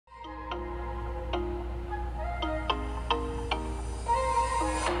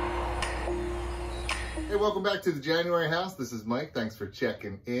welcome back to the January house. This is Mike. Thanks for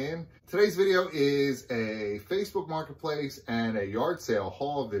checking in. Today's video is a Facebook Marketplace and a yard sale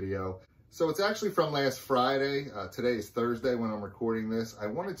haul video. So it's actually from last Friday. Today is Thursday when I'm recording this. I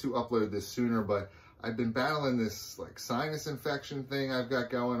wanted to upload this sooner, but I've been battling this like sinus infection thing I've got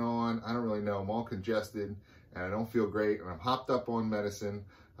going on. I don't really know. I'm all congested and I don't feel great and I'm hopped up on medicine.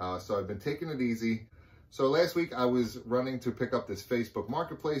 So I've been taking it easy. So last week I was running to pick up this Facebook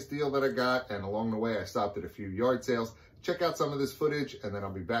Marketplace deal that I got, and along the way I stopped at a few yard sales. Check out some of this footage and then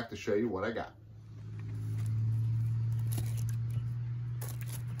I'll be back to show you what I got.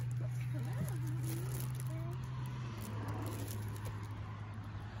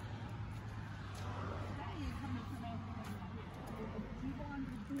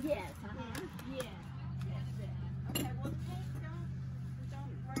 Yes, yeah. Okay, well,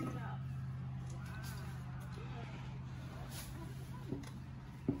 don't bring it up.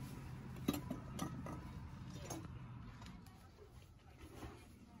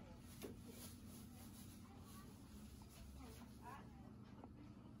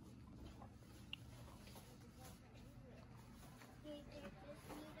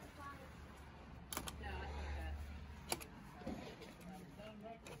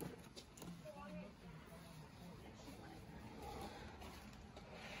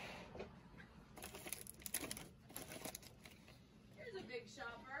 Big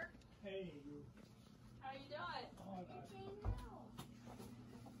shopper. Hey. How you doing? Oh,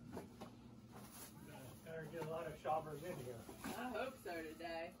 better get a lot of shoppers in here. I hope so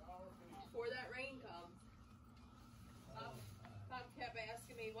today. Before that rain comes. Pop kept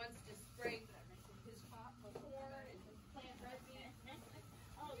asking me once to spray his corn and plant red beans.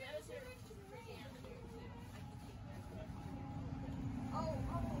 Oh, those are pretty.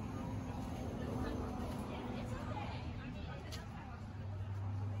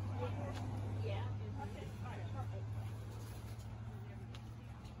 Yeah. Okay. All right. Perfect.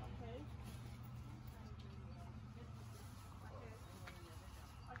 Okay.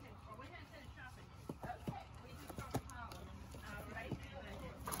 Okay. Well, we had to shopping. Okay. We just start piling. All right.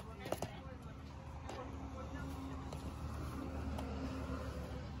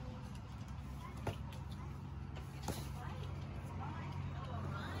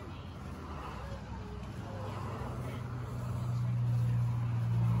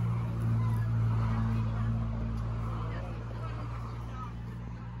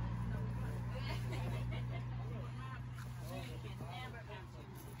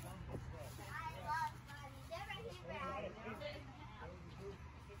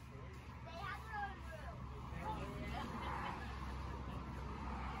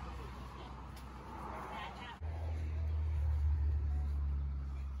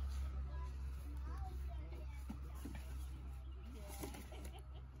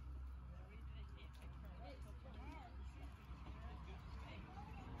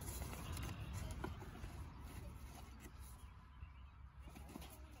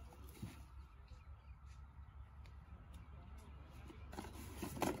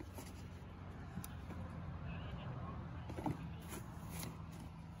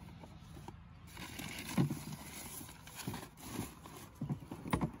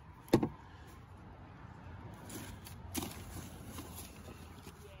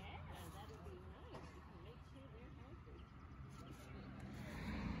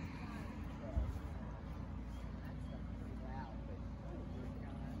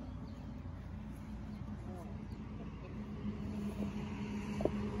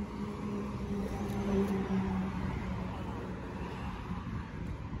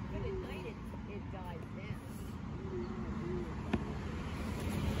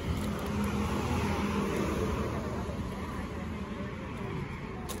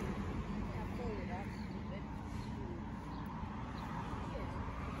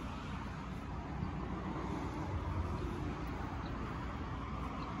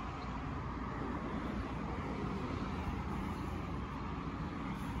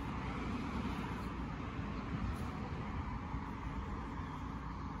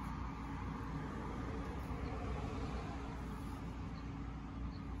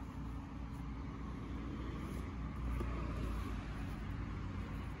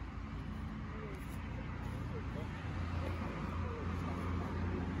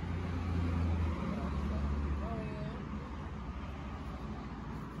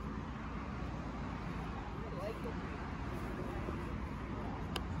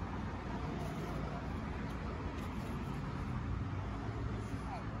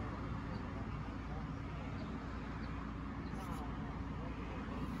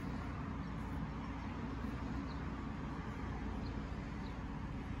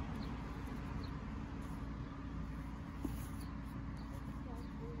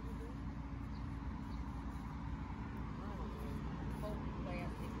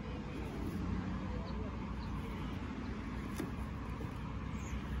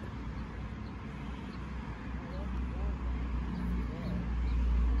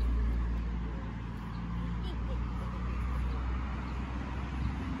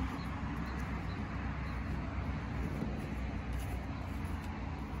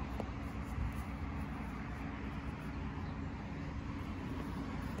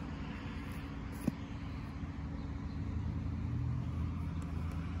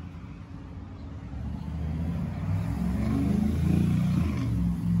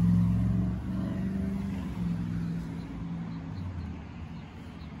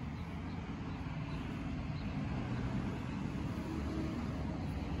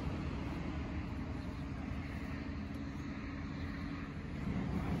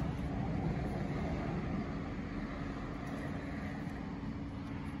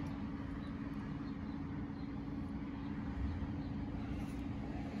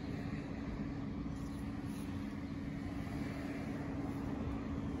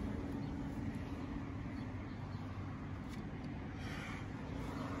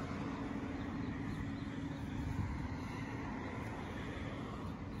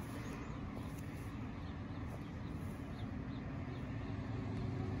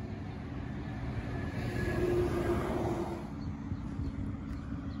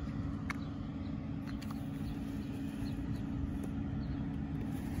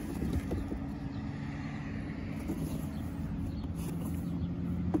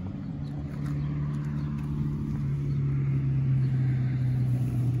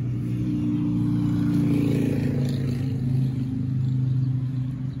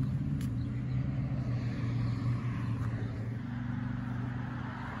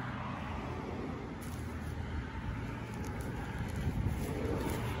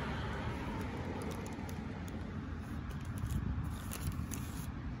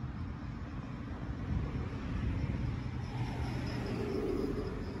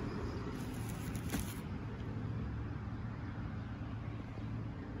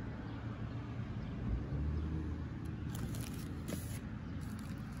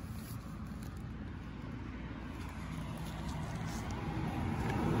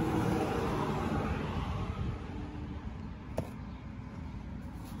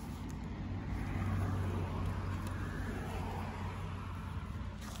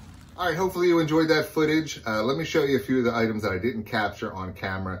 All right, hopefully you enjoyed that footage. Let me show you a few of the items that I didn't capture on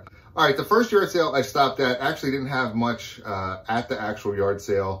camera. All right, the first yard sale I stopped at actually didn't have much at the actual yard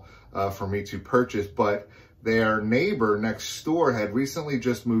sale for me to purchase, but their neighbor next door had recently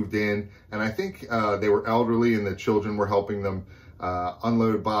just moved in, and I think they were elderly and the children were helping them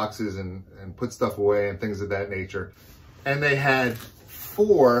unload boxes and put stuff away and things of that nature. And they had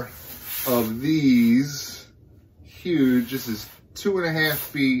 4 of these huge, this is 2.5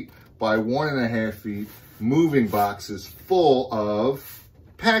 feet by 1.5 feet, moving boxes full of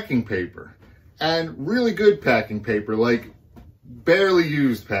packing paper, and really good packing paper, like barely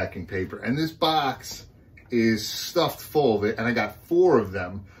used packing paper. And this box is stuffed full of it, and I got 4 of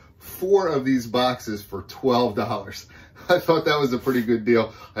them, 4 of these boxes for $12. I thought that was a pretty good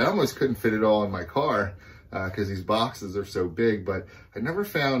deal. I almost couldn't fit it all in my car because these boxes are so big, but I never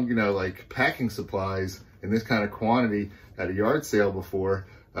found, you know, like packing supplies in this kind of quantity at a yard sale before.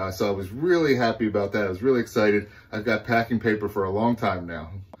 So I was really happy about that. I was really excited. I've got packing paper for a long time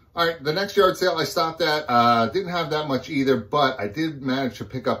now. All right, the next yard sale I stopped at, didn't have that much either, but I did manage to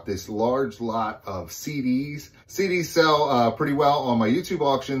pick up this large lot of CDs. CDs sell pretty well on my YouTube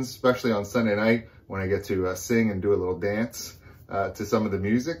auctions, especially on Sunday night when I get to sing and do a little dance to some of the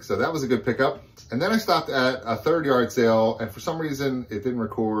music. So that was a good pickup. And then I stopped at a third yard sale, and for some reason it didn't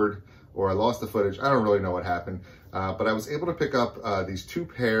record or I lost the footage. I don't really know what happened, but I was able to pick up these 2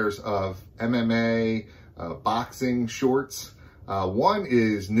 pairs of MMA boxing shorts. One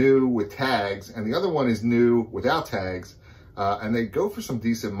is new with tags and the other one is new without tags, and they go for some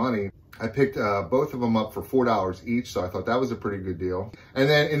decent money. I picked both of them up for $4 each, so I thought that was a pretty good deal. And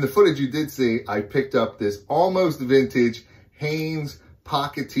then in the footage you did see, I picked up this almost vintage Hanes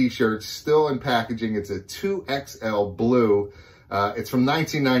pocket t-shirt, still in packaging. It's a 2XL blue. It's from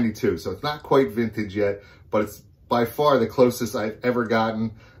 1992, so it's not quite vintage yet, but it's by far the closest I've ever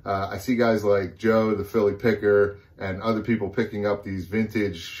gotten. I see guys like Joe, the Philly Picker, and other people picking up these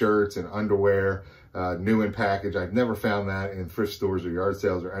vintage shirts and underwear, new in package. I've never found that in thrift stores or yard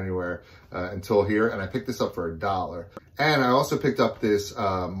sales or anywhere until here, and I picked this up for $1. And I also picked up this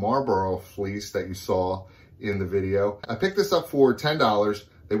Marlboro fleece that you saw in the video. I picked this up for $10.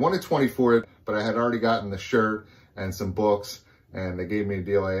 They wanted $20 for it, but I had already gotten the shirt and some books, and they gave me a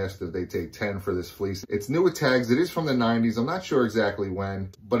deal. I asked if they'd take 10 for this fleece. It's new with tags. It is from the 90s. I'm not sure exactly when,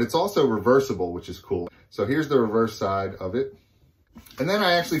 but it's also reversible, which is cool. So here's the reverse side of it. And then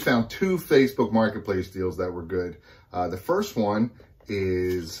I actually found 2 Facebook Marketplace deals that were good. The first one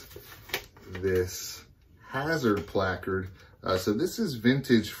is this hazard placard. So this is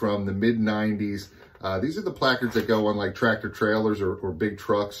vintage from the mid 90s. These are the placards that go on like tractor trailers or big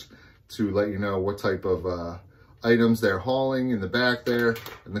trucks to let you know what type of items they're hauling in the back there.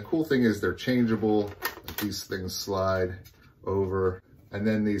 And the cool thing is they're changeable. These things slide over. And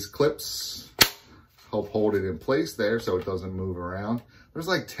then these clips help hold it in place there so it doesn't move around. There's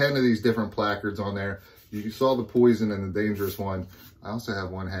like 10 of these different placards on there. You saw the poison and the dangerous one. I also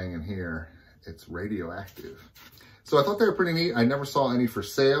have one hanging here. It's radioactive. So I thought they were pretty neat. I never saw any for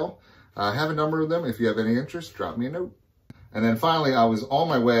sale. I have a number of them. If you have any interest, drop me a note. And then finally, I was on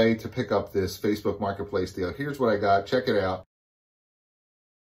my way to pick up this Facebook Marketplace deal. Here's what I got. Check it out.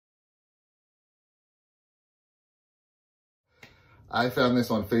 I found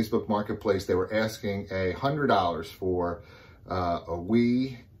this on Facebook Marketplace. They were asking $100 for a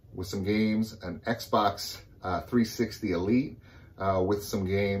Wii with some games, an Xbox 360 Elite with some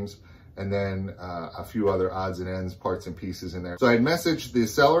games, and then a few other odds and ends, parts and pieces in there. So I had messaged the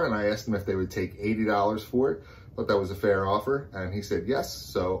seller and I asked him if they would take $80 for it. Thought that was a fair offer, and he said yes,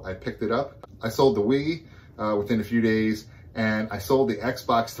 so I picked it up. I sold the Wii within a few days, and I sold the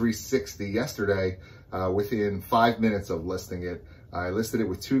Xbox 360 yesterday within 5 minutes of listing it. I listed it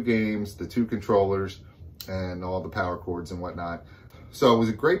with 2 games, the 2 controllers, and all the power cords and whatnot. So it was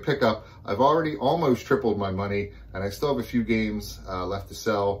a great pickup. I've already almost tripled my money, and I still have a few games left to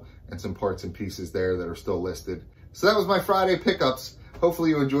sell and some parts and pieces there that are still listed. So that was my Friday pickups. Hopefully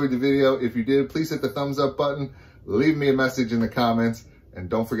you enjoyed the video. If you did, please hit the thumbs up button, leave me a message in the comments, and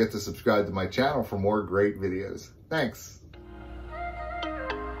don't forget to subscribe to my channel for more great videos. Thanks.